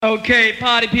Okay,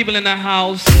 party people in the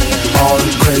house. All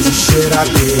the crazy shit I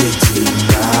did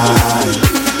tonight,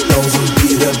 those will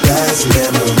be the best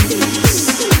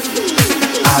memories.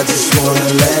 I just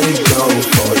wanna let it go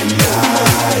for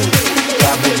tonight.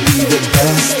 That would be the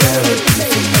best therapy for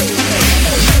me.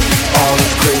 All the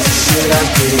crazy shit I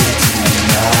did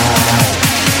tonight,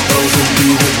 those will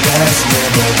be the best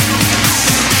memories.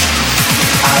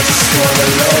 I just wanna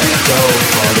let it go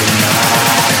for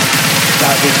tonight.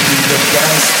 That would be the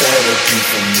best therapy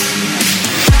for me.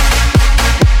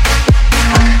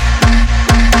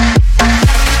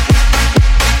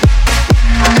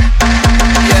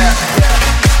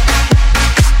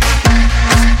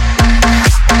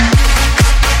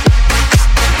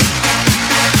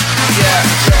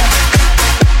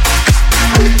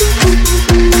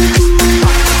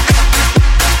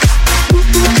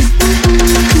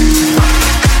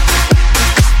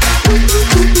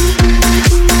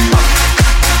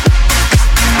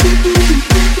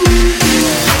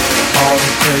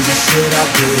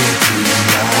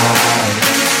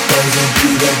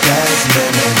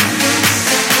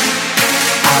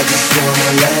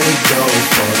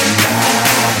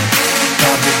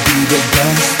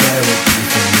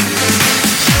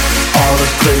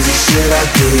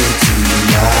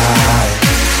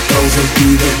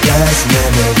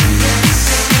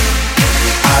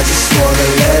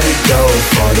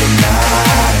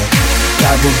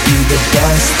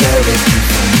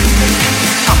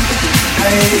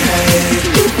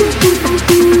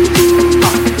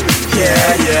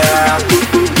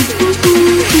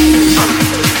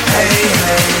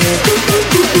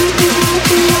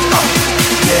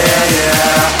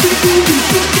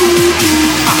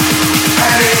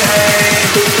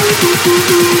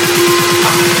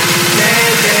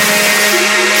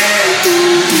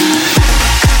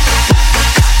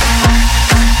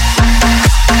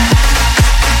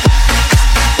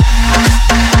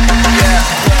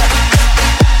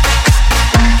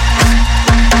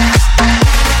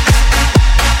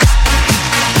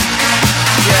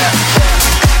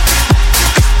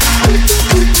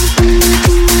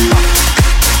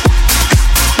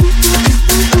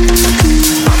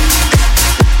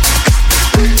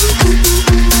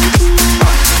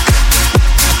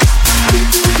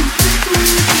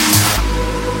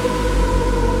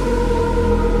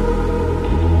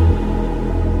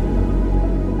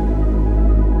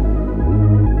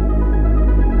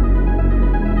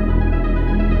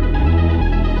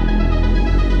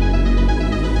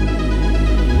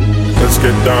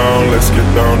 Let's get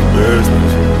down to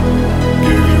business.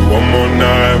 Give you one more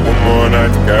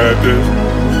night to get this.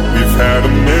 We've had a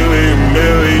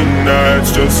million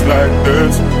nights just like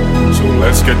this. So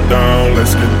let's get down to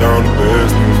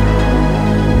business.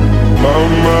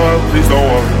 Mama, please don't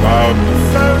worry about me.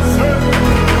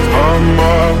 I'm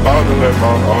about to let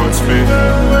my heart speak.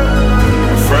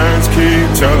 My friends keep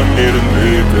telling me to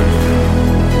leave this.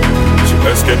 So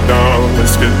let's get down to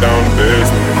business.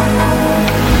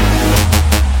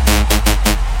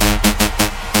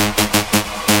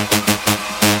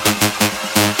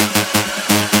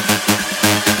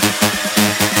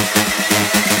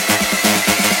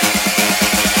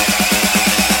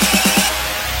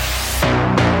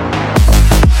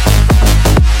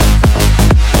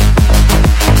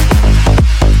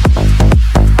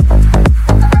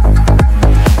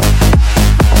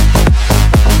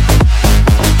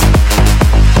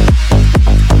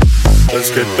 Let's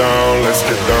get down to business. Let's get down. Let's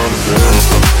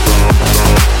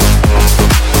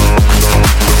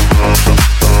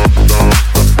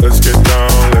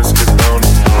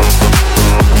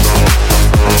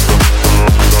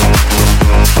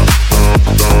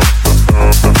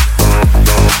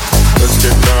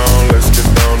get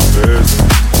down to business.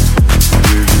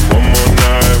 Give you one more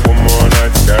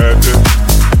night to get this.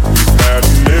 We've had a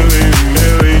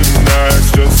million nights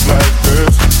just like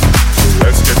this. So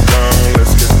let's get down to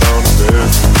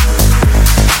business.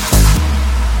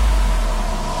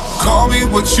 Call me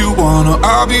what you wanna,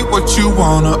 I'll be what you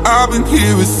wanna. I've been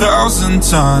here 1,000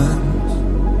 times.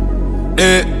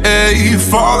 Hey,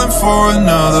 falling for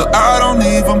another, I don't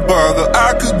even bother.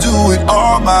 I could do it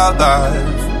all my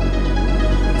life.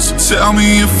 So tell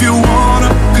me if you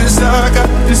wanna, cause I got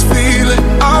this feeling.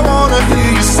 I wanna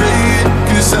hear you say it,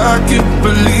 cause I can't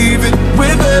believe it.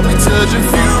 With every touch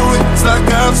of you, it's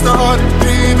like I've started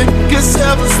dreaming. Guess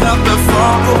heaven's not that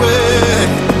far away.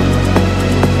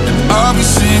 I'll be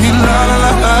singing la la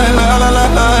la la la la la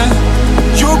la.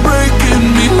 You're breaking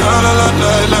me la la la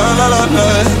la la la la la.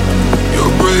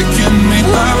 You're breaking me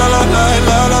la la la la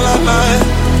la la la la.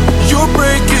 You're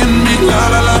breaking me la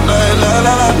la la la la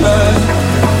la la la.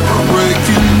 You're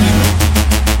breaking me.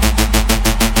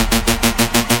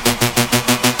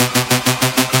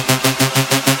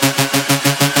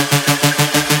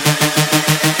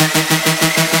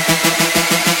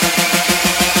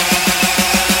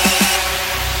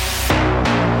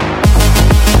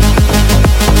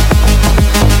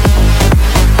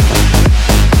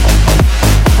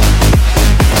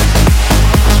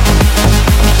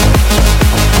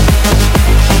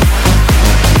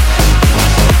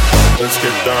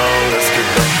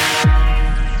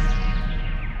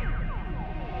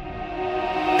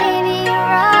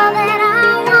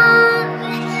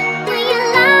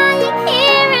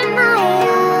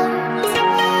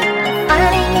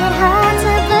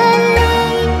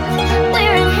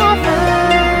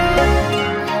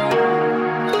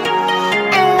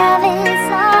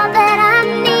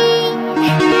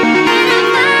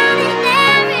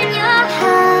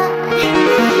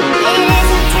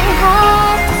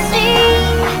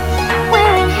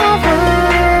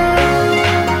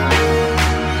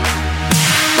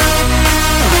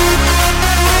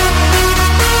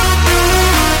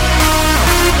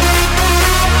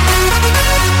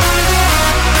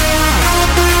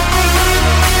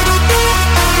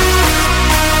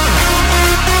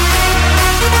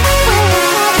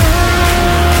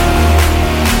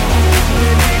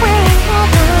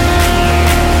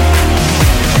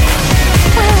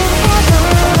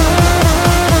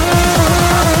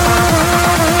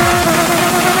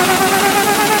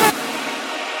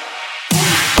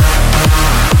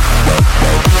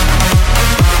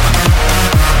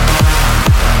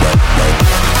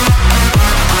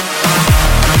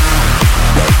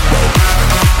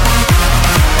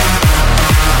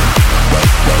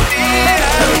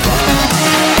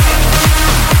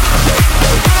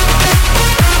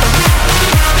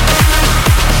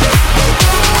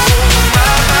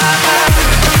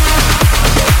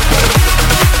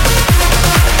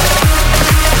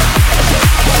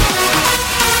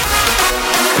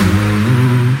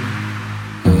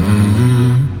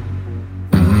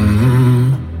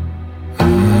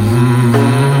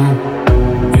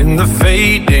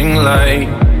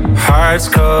 hearts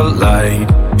collide.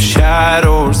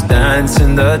 Shadows dance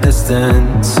in the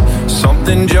distance.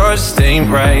 Something just ain't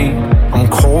right. I'm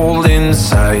cold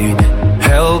inside.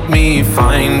 Help me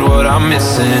find what I'm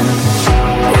missing.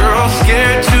 We're all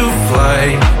scared to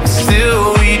fly,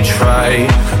 still we try.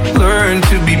 Learn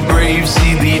to be brave,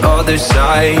 see the other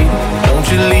side. Won't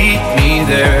you lead me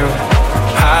there?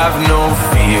 Have no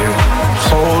fear.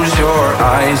 Close your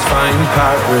eyes, find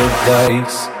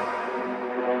paradise.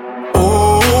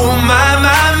 Oh my,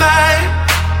 my, my.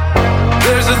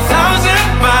 There's 1,000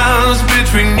 miles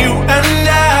between you and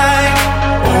I.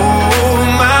 Oh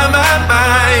my, my,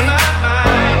 my.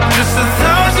 Just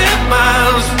 1,000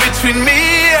 miles between me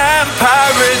and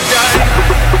paradise.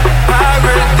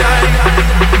 Paradise.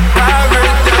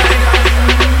 Paradise.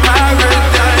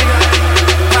 Paradise.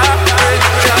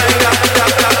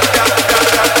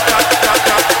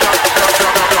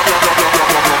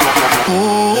 Oh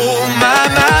my,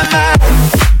 my, my.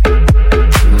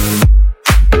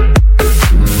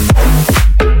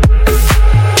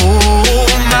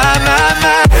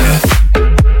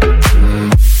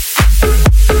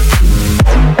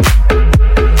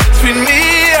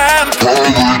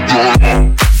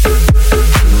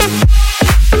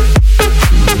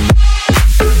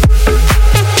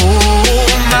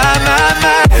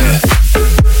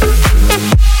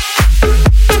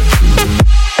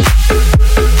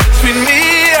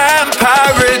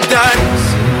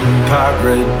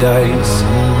 Paradise,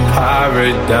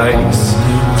 paradise.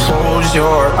 Close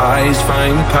your eyes,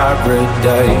 find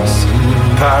paradise.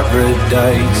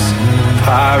 Paradise,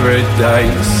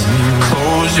 paradise.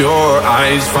 Close your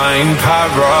eyes, find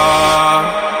para.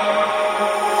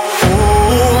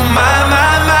 Oh my,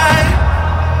 my, my.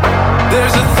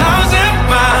 There's 1,000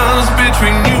 miles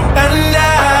between you and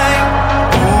I.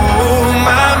 Oh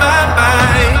my, my,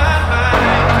 my.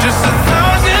 Just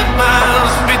 1,000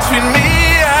 miles between me.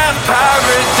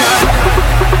 Paradise,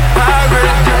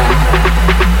 paradise,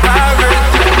 paradise,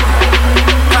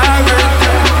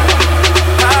 paradise.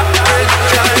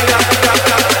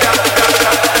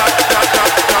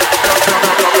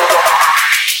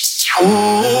 Oh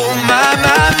my,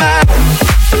 my, my.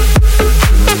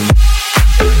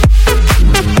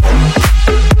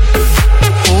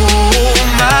 Oh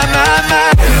my, my, my.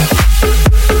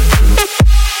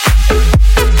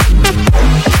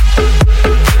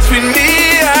 Between me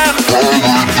and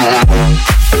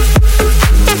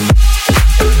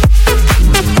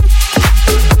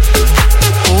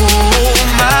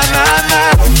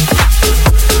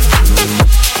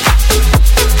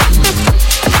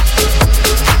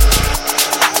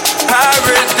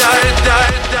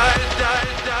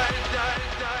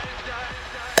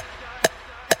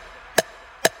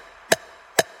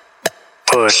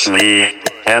push me,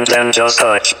 and then just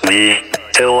touch me,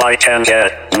 till I can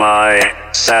get my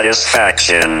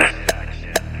satisfaction.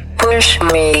 Push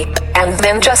me, and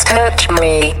then just touch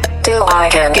me, till I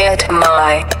can get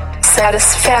my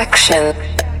satisfaction.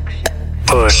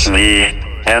 Push me,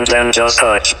 and then just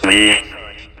touch me.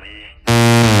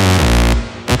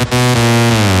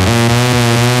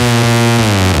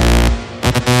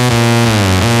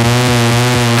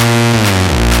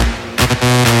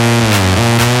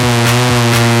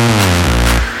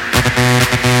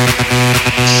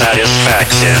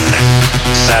 Satisfaction,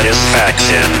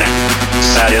 satisfaction,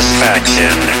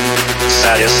 satisfaction,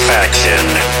 satisfaction,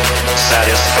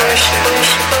 satisfaction,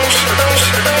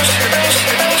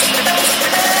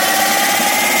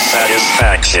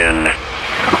 satisfaction.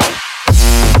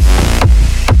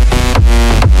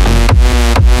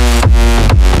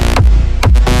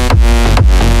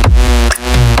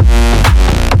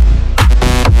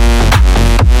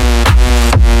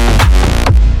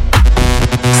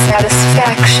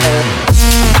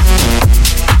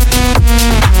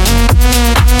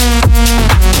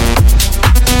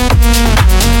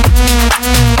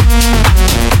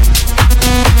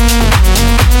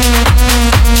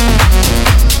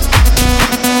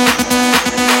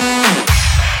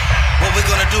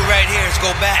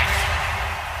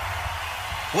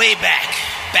 Way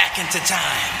back into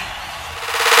time.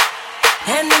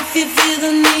 And if you feel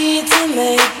the need to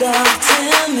make love,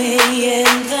 tell me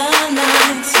in the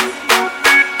night.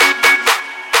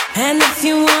 And if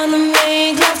you wanna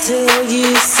make love till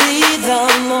you see the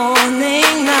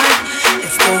morning light,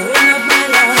 it's going up my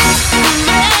love.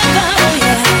 Forever, oh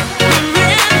yeah.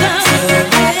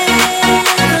 Forever,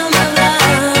 forever, my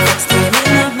love. It's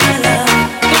going up my love.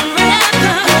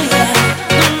 Forever, oh yeah.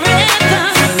 Forever,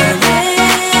 forever,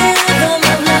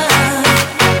 my love.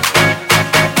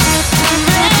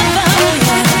 Forever, oh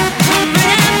yeah.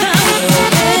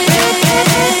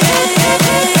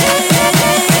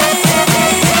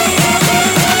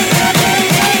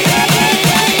 Forever,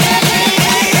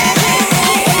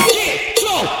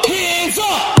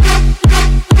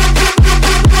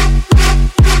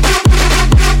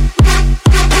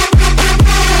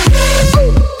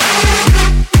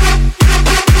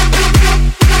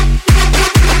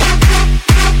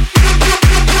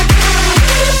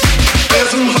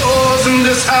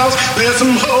 There's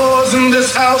some hoes in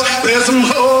this house. There's some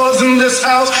hoes in this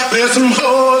house. There's some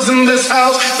hoes in this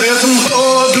house. There's some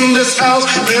hoes in this house.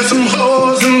 There's some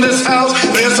hoes in this house.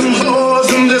 There's some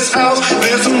hoes in this house.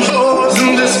 There's some hoes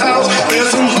in this house. There's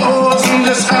some hoes in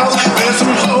this house. There's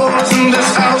some hoes in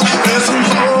this house. There's some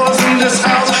hoes in this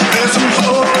house. There's some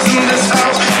hoes in this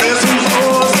house. There's some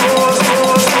hoes, hoes,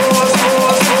 hoes, hoes,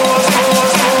 hoes, hoes, hoes,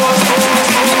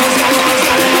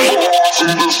 hoes,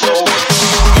 in this house.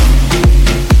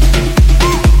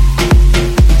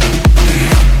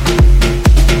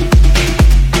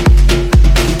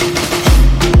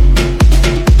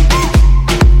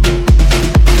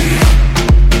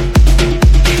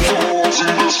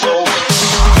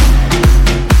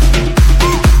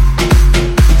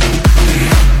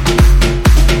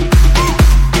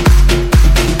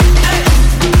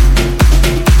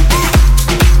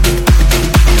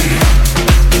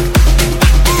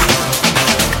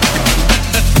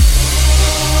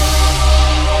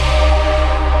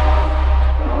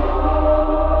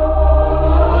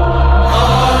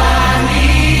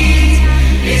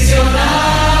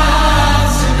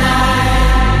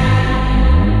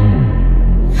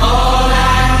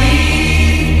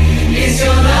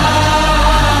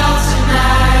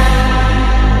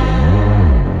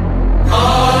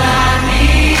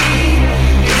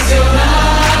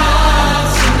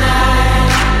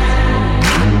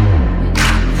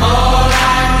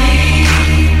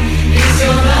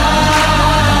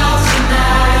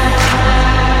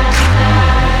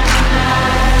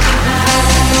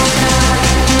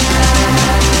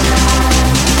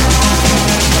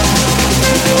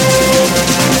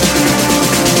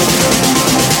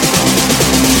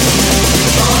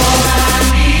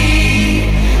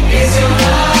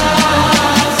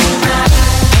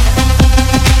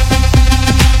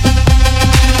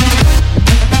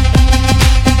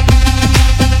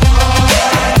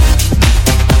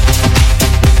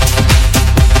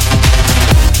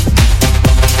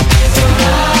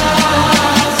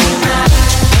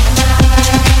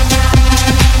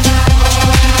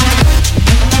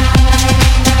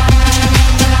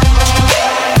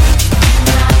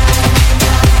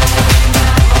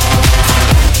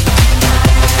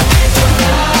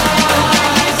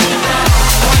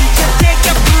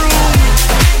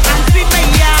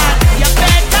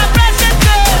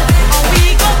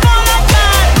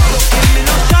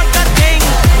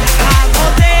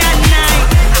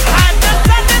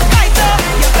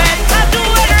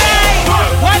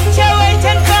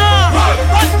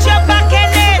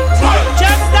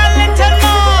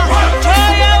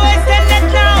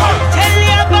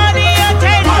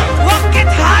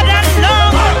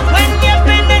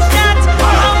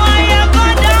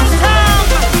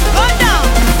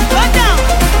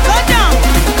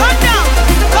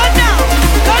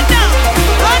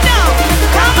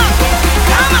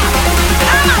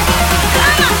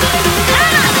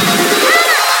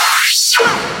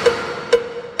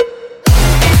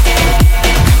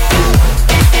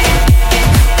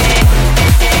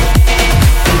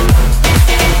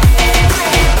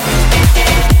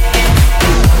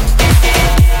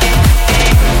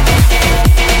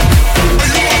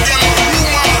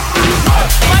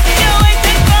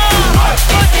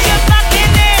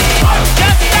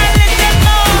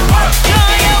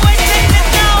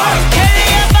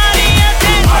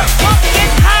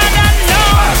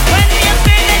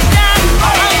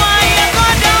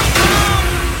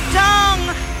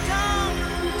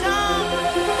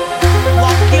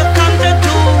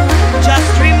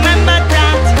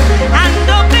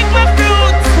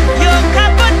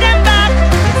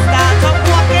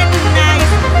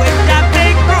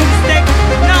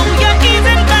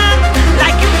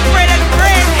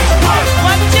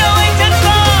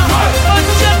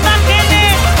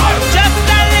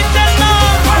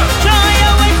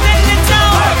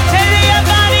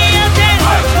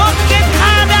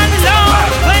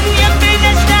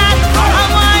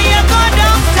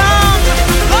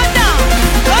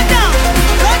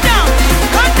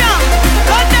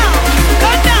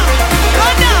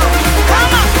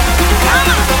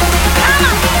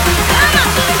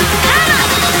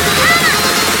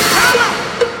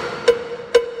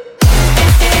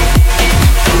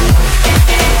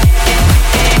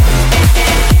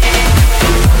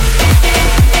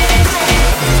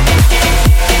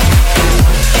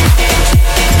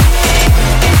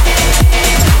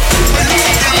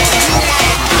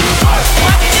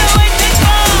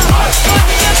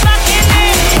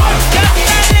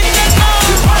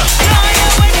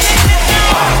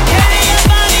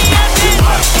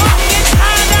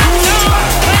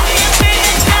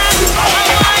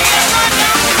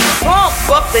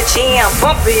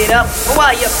 pump it up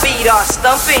while your feet are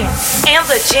stumping. And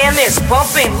the jam is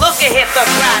bumping, look ahead, the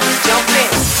crowd is jumping.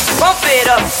 Bump it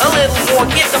up a little more,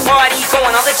 get the party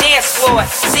going on the dance floor.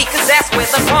 See, cause that's where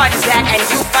the party's at, and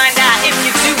you find out if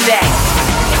you do that.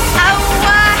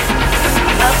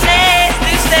 A place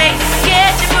to stay,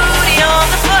 get your booty on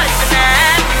the floor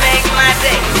tonight. Make my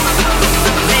day,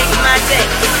 make my day,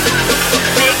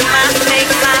 make my day.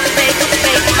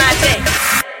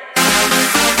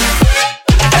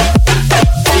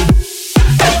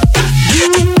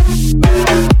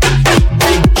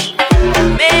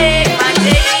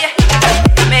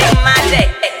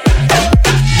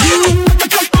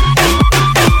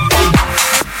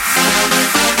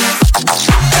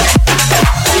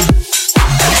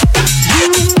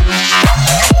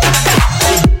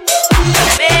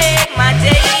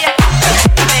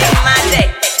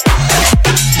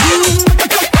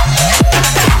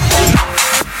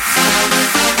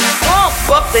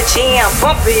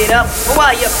 Bump it up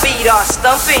while your feet are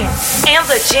stumping. And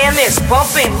the jam is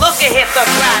bumping, look ahead, the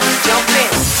crowd is jumping.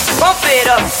 Bump it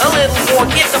up a little more,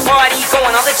 get the party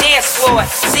going on the dance floor.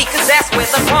 See, cause that's where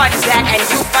the party's at, and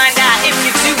you find out if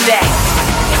you do that.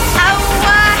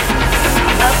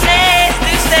 A place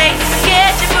to stay,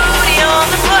 get your booty on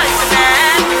the floor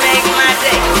tonight. Make my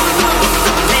day,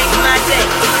 make my day,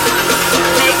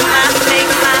 make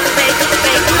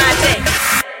my day.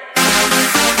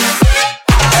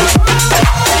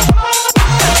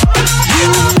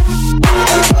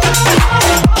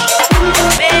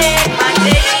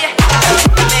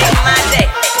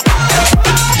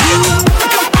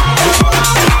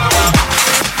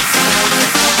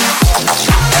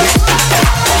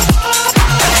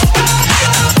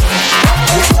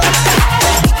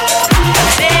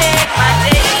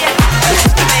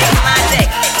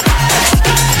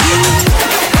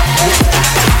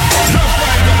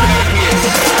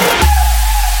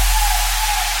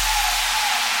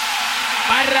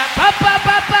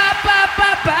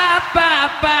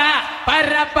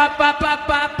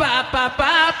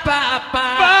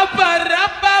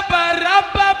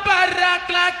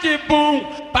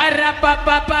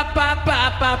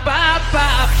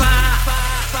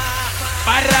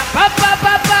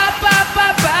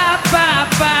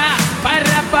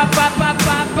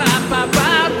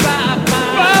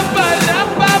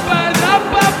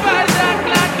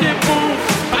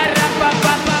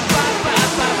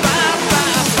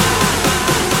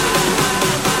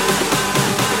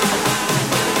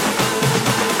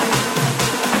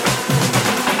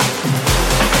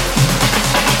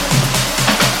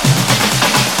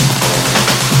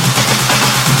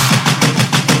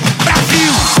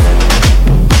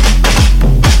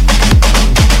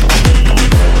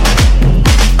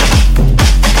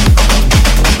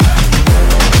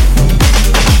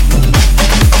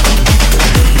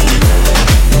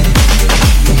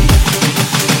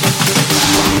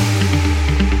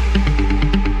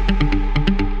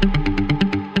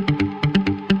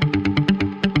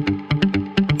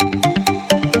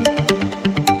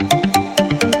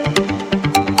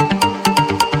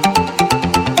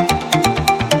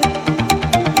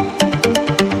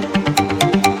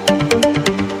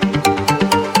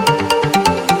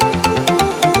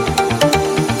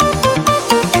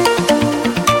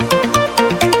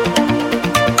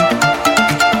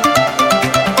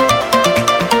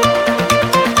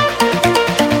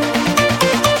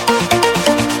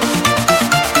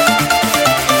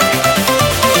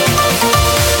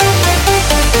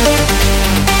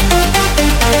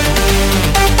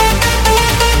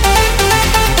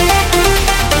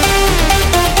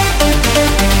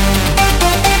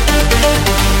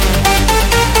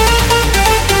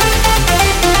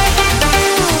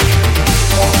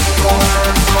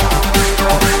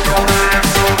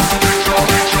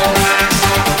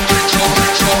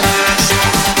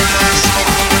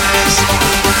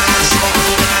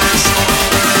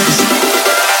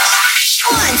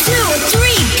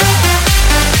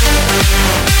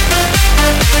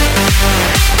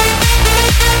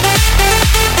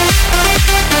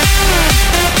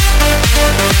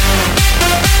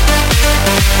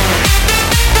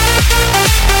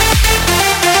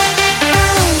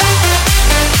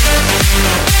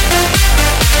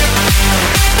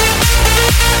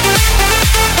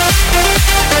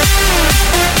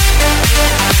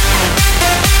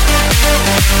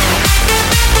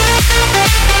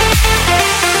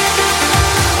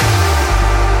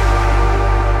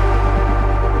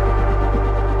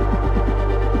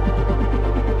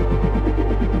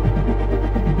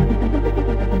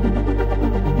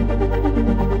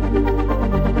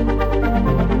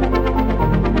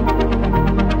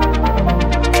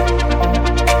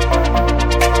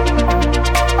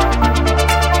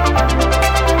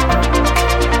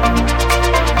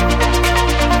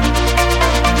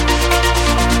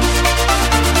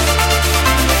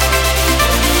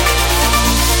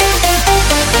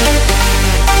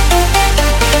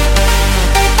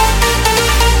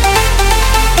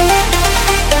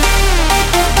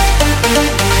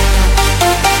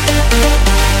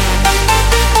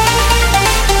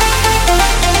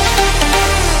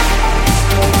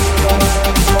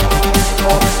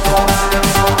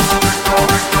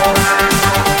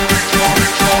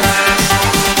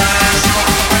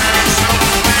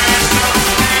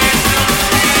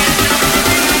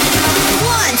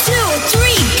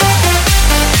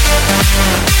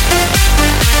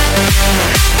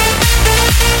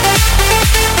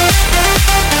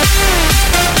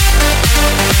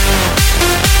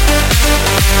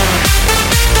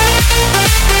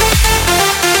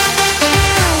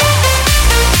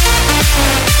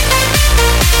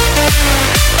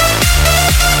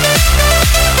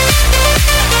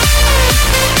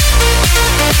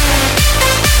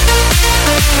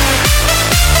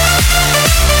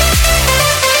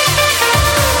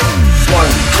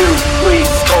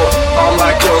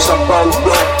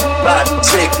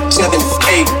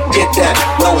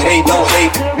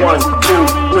 hate. 1, 2,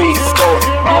 3, 4.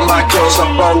 All my girls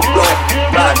up on the floor.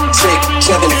 5, 6,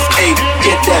 7, 8.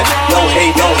 Get that? No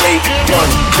hate, no hate. 1,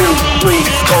 2, 3,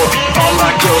 4. All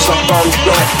my girls up on the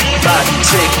floor. 5,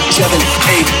 6, 7,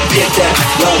 8. Get that?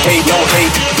 No hate, no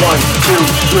hate. 1, 2,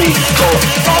 3, 4.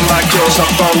 All my girls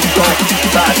up on the floor.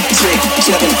 5,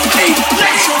 6, 7, 8.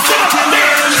 Let's go to the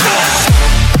dance.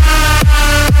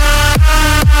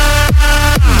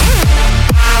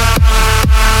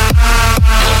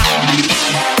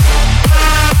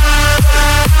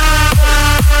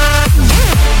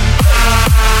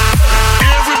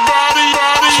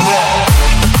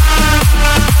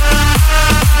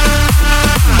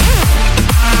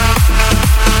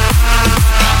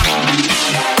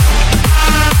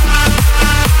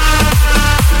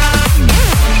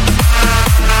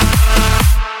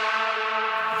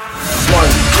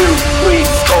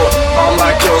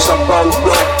 Up on the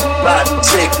floor. 5,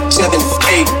 6, 7,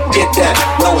 8. Get that?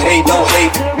 No hate, no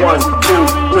hate. 1, 2,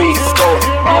 3, 4.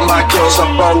 All my girls up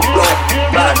on the floor.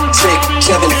 5, 6,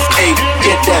 7, 8.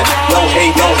 Get that? No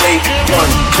hate, no hate. 1,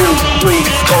 2, 3,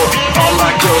 4. All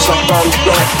my girls up on the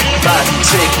floor. 5,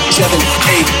 6, 7,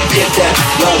 8. Get that?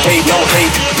 No hate, no hate.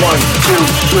 1,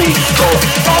 2, 3, 4.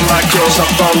 All my girls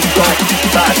up on the floor.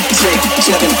 5, 6,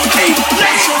 7, 8.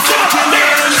 Let's go to the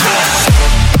dance.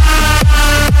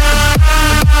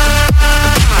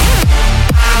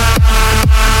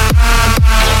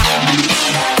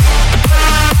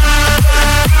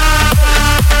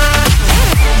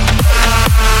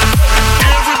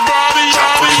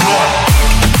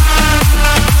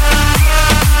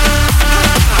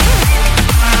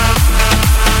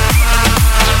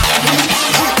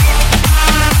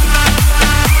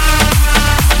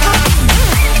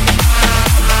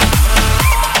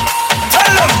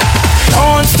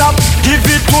 Don't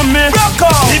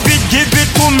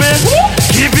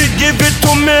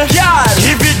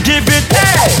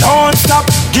stop,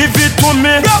 give it to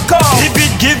me.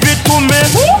 Give it to me.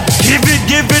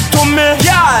 Give it to me.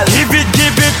 Yeah, give it.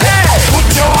 Hey,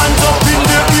 put your hands up in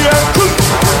the air.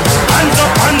 Hands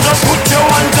up, put your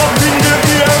hands up in the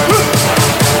air.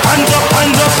 Hands up,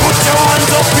 put your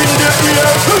hands up in the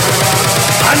air.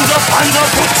 Hands up,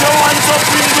 put your hands up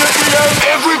in the air.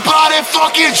 Everybody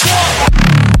fucking jump.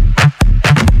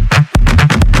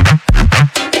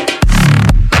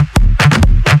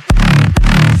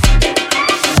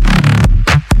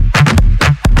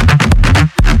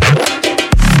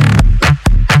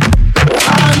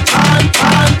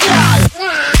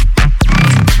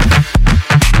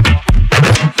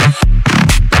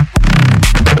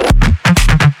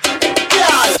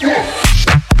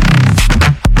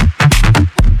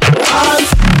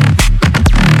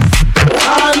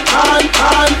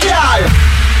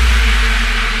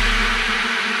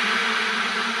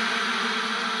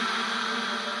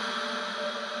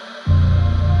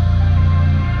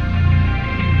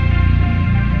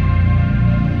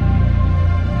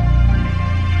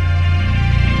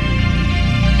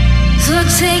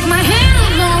 Take my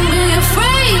hand, don't be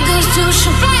afraid. This too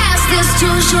shall pass, this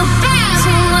too shall pass.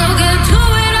 And we'll get through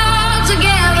it all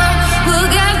together. We'll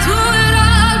get through it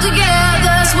all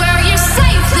together. Swear you're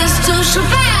safe. This too shall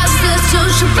pass, this too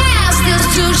shall pass, this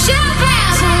too shall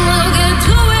pass. And we'll get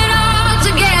through it all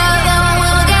together.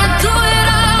 We'll get through it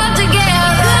all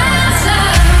together. That's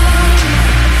up.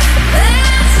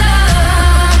 That's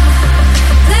up.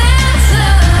 That's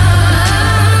up.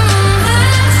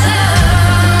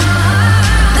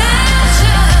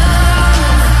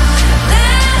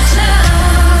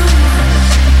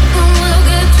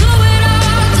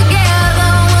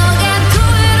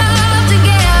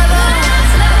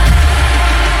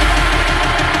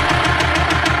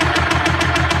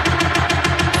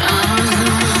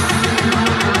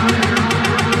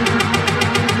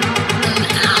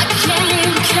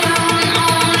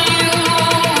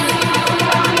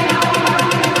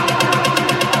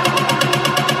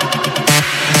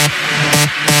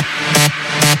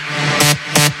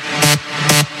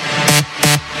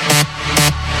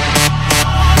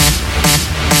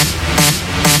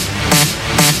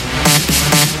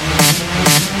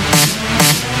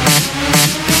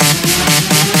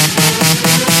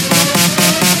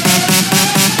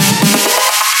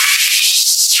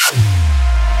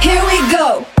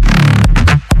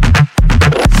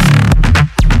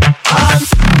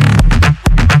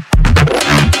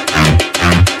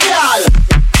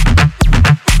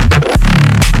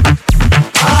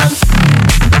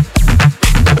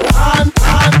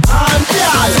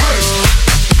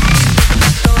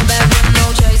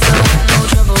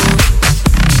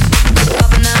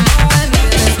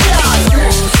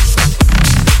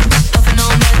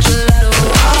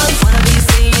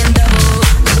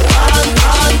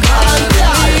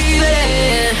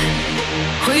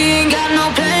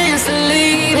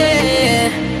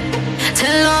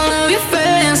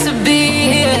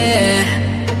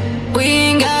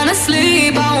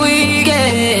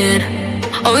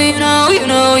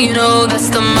 know that's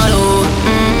the motto.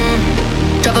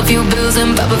 Drop a few bills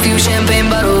and pop a few champagne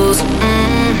bottles.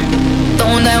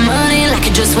 Throwing that money like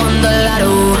you just won the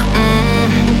lotto.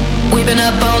 We've been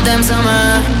up all damn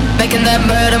summer, making that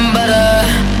bread and butter.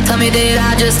 Tell me, did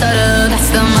I just stutter? That's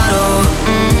the motto.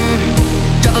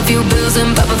 Drop a few bills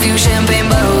and pop a few champagne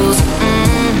bottles.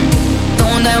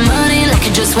 Throwing that money like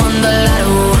you just won the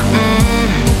lotto.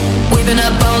 We've been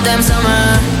up all damn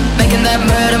summer, making that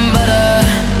bread and butter.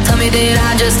 Tell me, did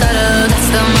I just stutter? That's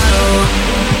the motto.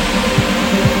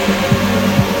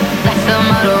 That's the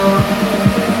motto.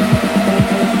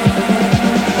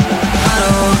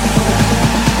 Motto.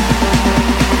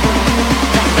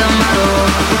 That's the motto.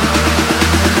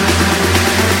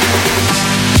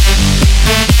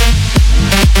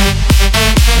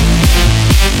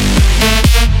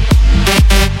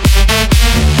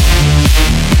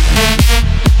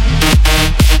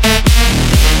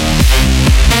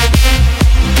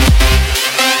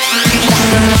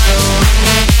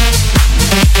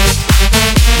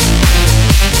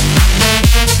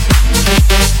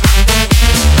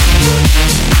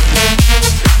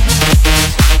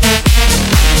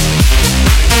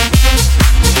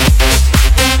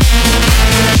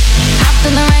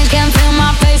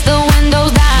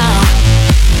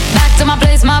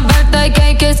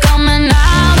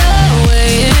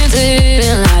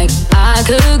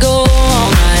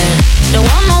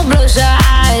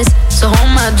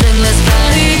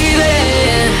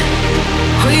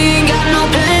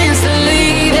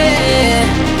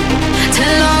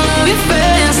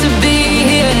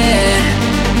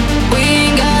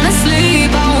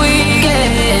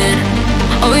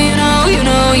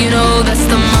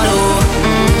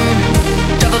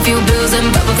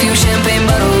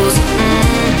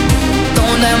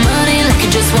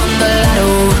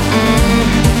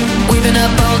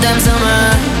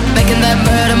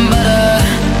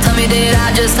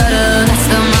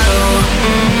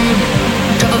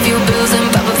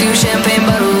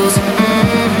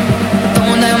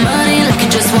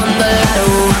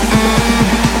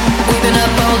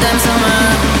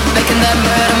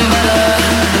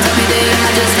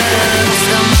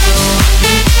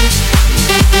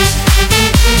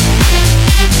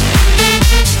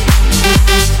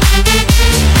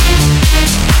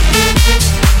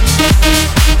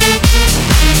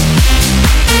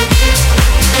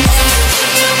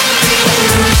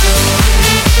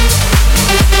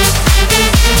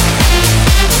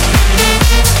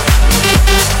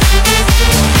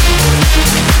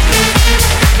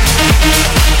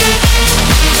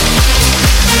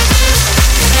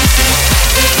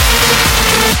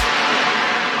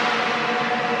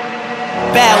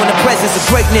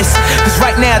 Cause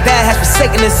right now that has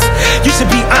forsaken us. You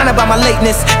should be honored by my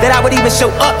lateness, that I would even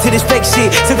show up to this fake shit.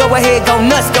 So go ahead, go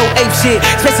nuts, go ape shit.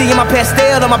 Especially in my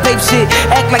pastel on my babe shit.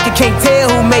 Act like you can't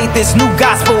tell who made this new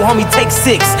gospel. Homie, take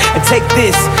 6 and take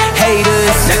this,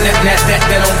 haters.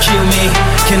 That don't kill me,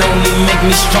 can only make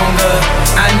me stronger.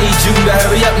 I need you to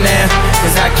hurry up now,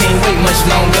 cause I can't wait much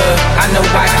longer. I know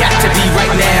I got to be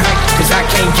right now, cause I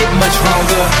can't get much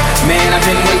wronger. Man, I've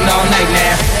been waiting all night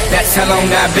now, that's how long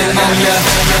I've been on ya.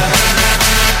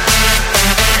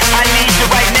 I need you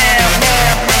right now.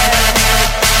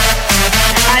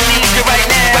 I need you right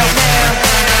now.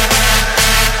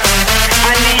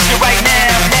 I need you right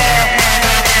now.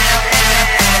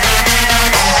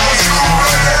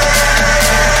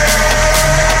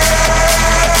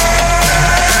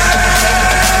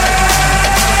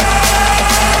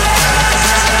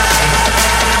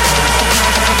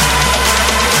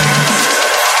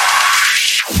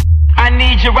 I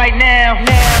need you right now.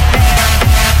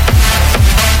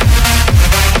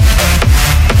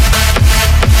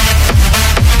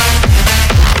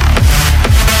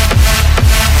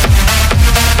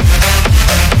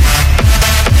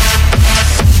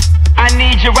 I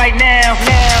need you right now.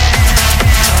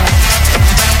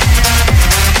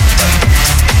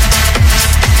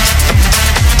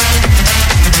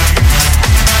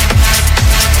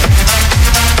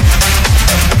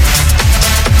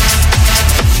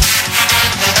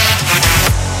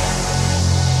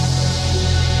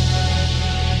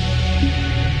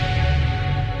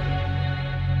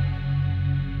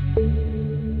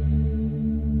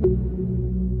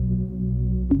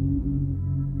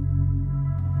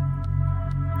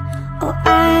 Oh,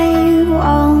 I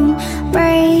won't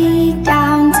break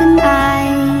down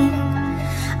tonight.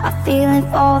 I feel it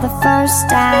for the first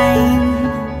time.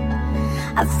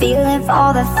 I feel it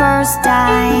for the first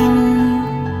time.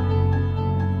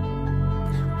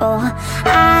 Oh,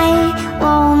 I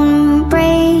won't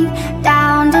break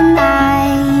down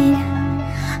tonight.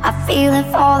 I feel it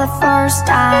for the first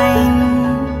time.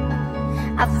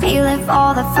 I feel it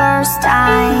for the first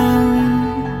time.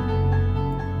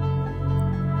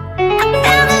 I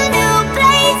found a new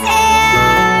place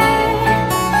here.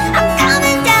 I'm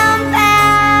coming down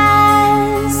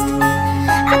fast.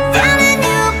 I found a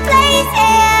new place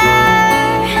here.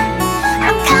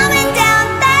 I'm coming down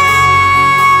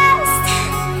fast.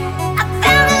 I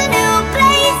found a new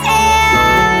place here.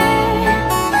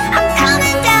 I'm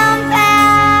coming down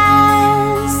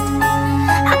fast.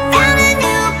 I found a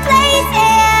new place here.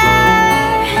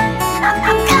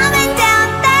 I'm coming down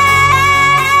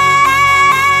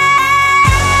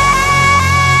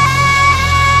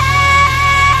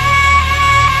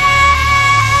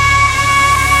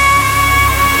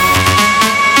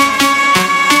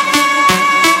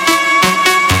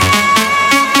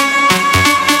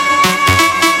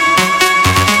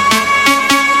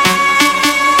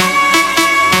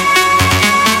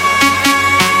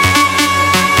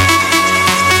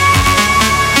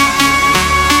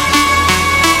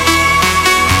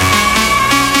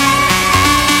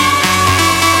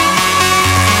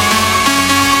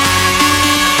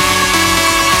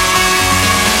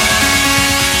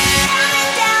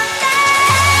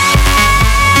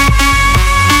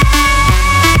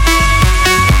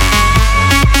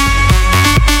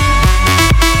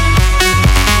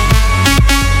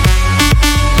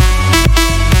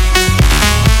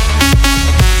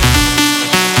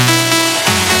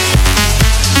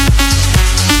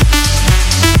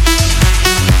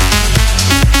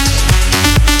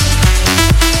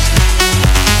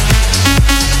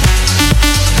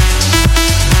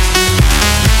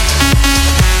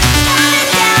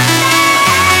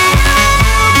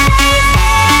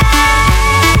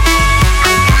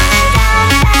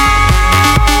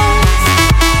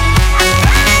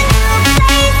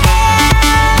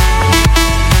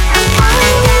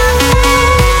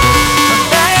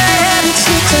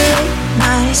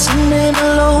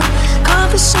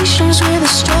conversations with a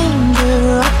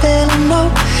stranger I barely know.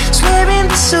 Swearing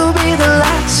this will be the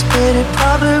last, but it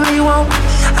probably won't.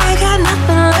 I got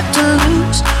nothing left to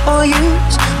lose or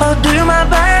use or do. My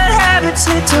bad habits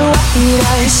lead to what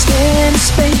I stare into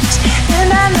space,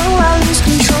 and I know I lose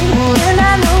control, and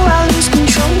I know I lose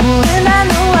control, and I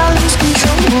know I lose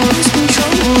control, lose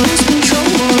control, lose control,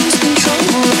 lose control,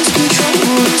 lose control,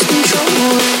 lose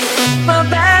control. My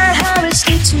bad habits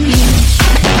lead to you.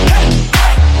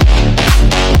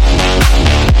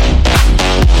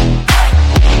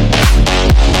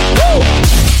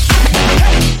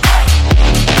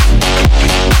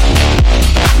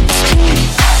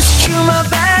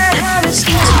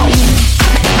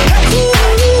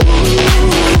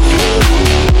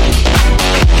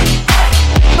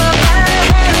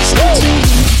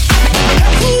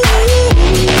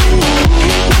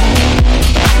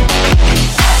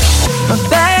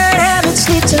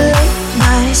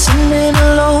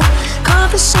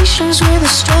 With a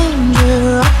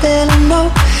stranger I barely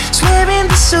know. Swearing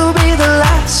this will be the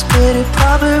last, but it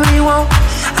probably won't.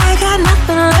 I got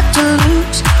nothing left to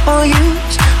lose or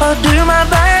use or do. My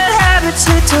bad habits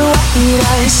lead to what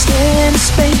I stare into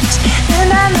space,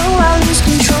 and I know I lose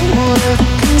control of the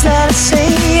things that I say.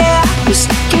 Yeah, I was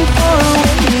looking for a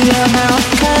way out, now I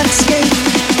can't escape.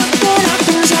 Nothing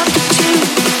happens after two.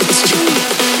 It's true,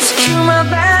 it's true. My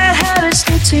bad habits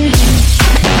lead to you.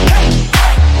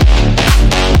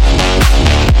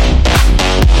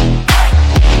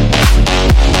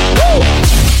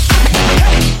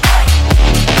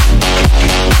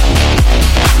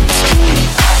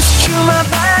 My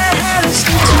bad habits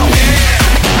lead to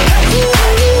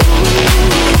you.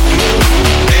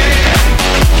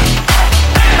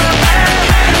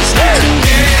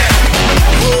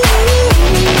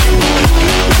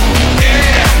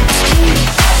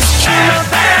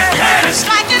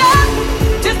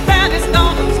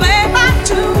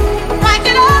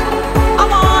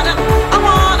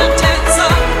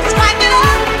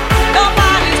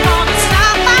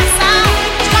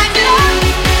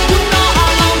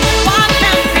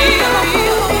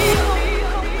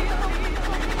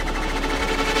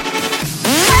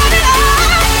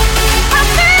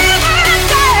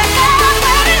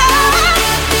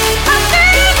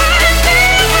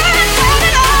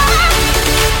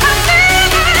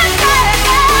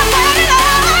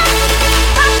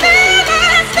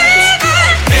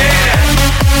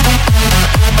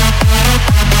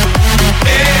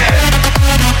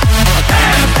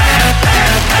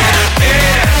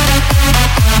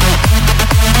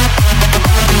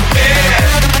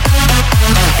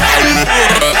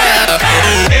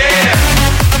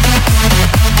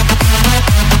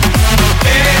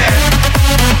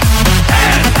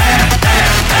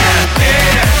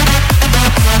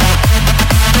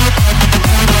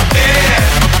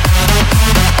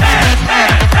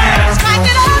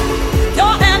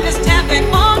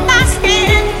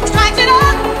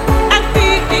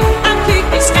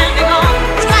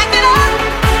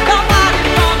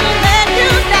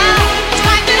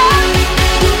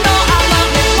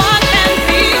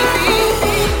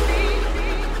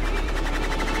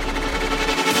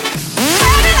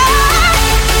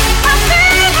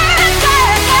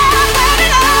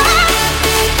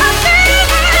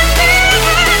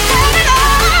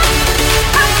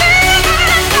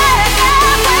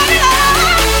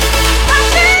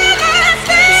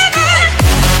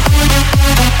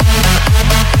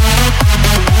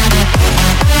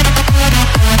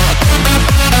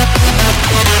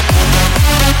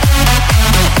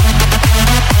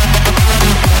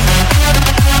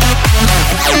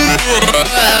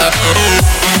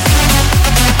 Wow.